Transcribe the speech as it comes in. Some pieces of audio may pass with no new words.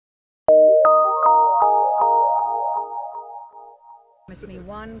Promise me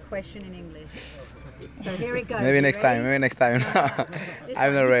one question in English. So here it goes. Maybe next time.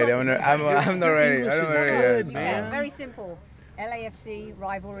 I'm not ready. I'm not ready. Yeah, very simple. LAFC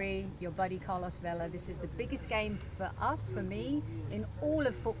rivalry, your buddy Carlos Vela. This is the biggest game for us, for me, in all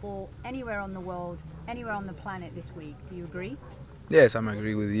of football, anywhere on the world, anywhere on the planet this week. Do you agree? Yes, I'm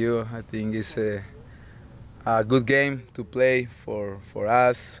agree with you. I think it's a good game to play for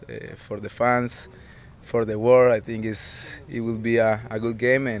us, for the fans, for the world. I think it will be a good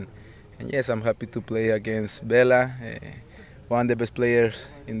game, and yes, I'm happy to play against Vela, one of the best players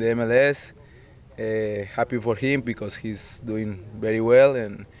in the MLS. Happy for him because he's doing very well,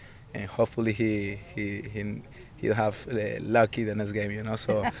 and hopefully he'll have lucky the next game, you know.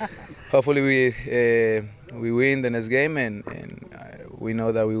 So hopefully we win the next game, and we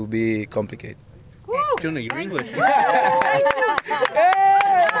know that we will be complicated. Jonah, your English.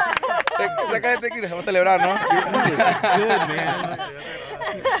 Vamos a celebrar, ¿no? Your English is good, man.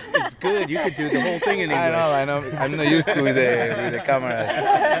 It's good. You could do the whole thing in English. I know. I'm not used to with the cameras.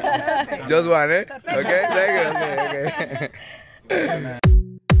 Just one, eh? Okay, thank you. Okay.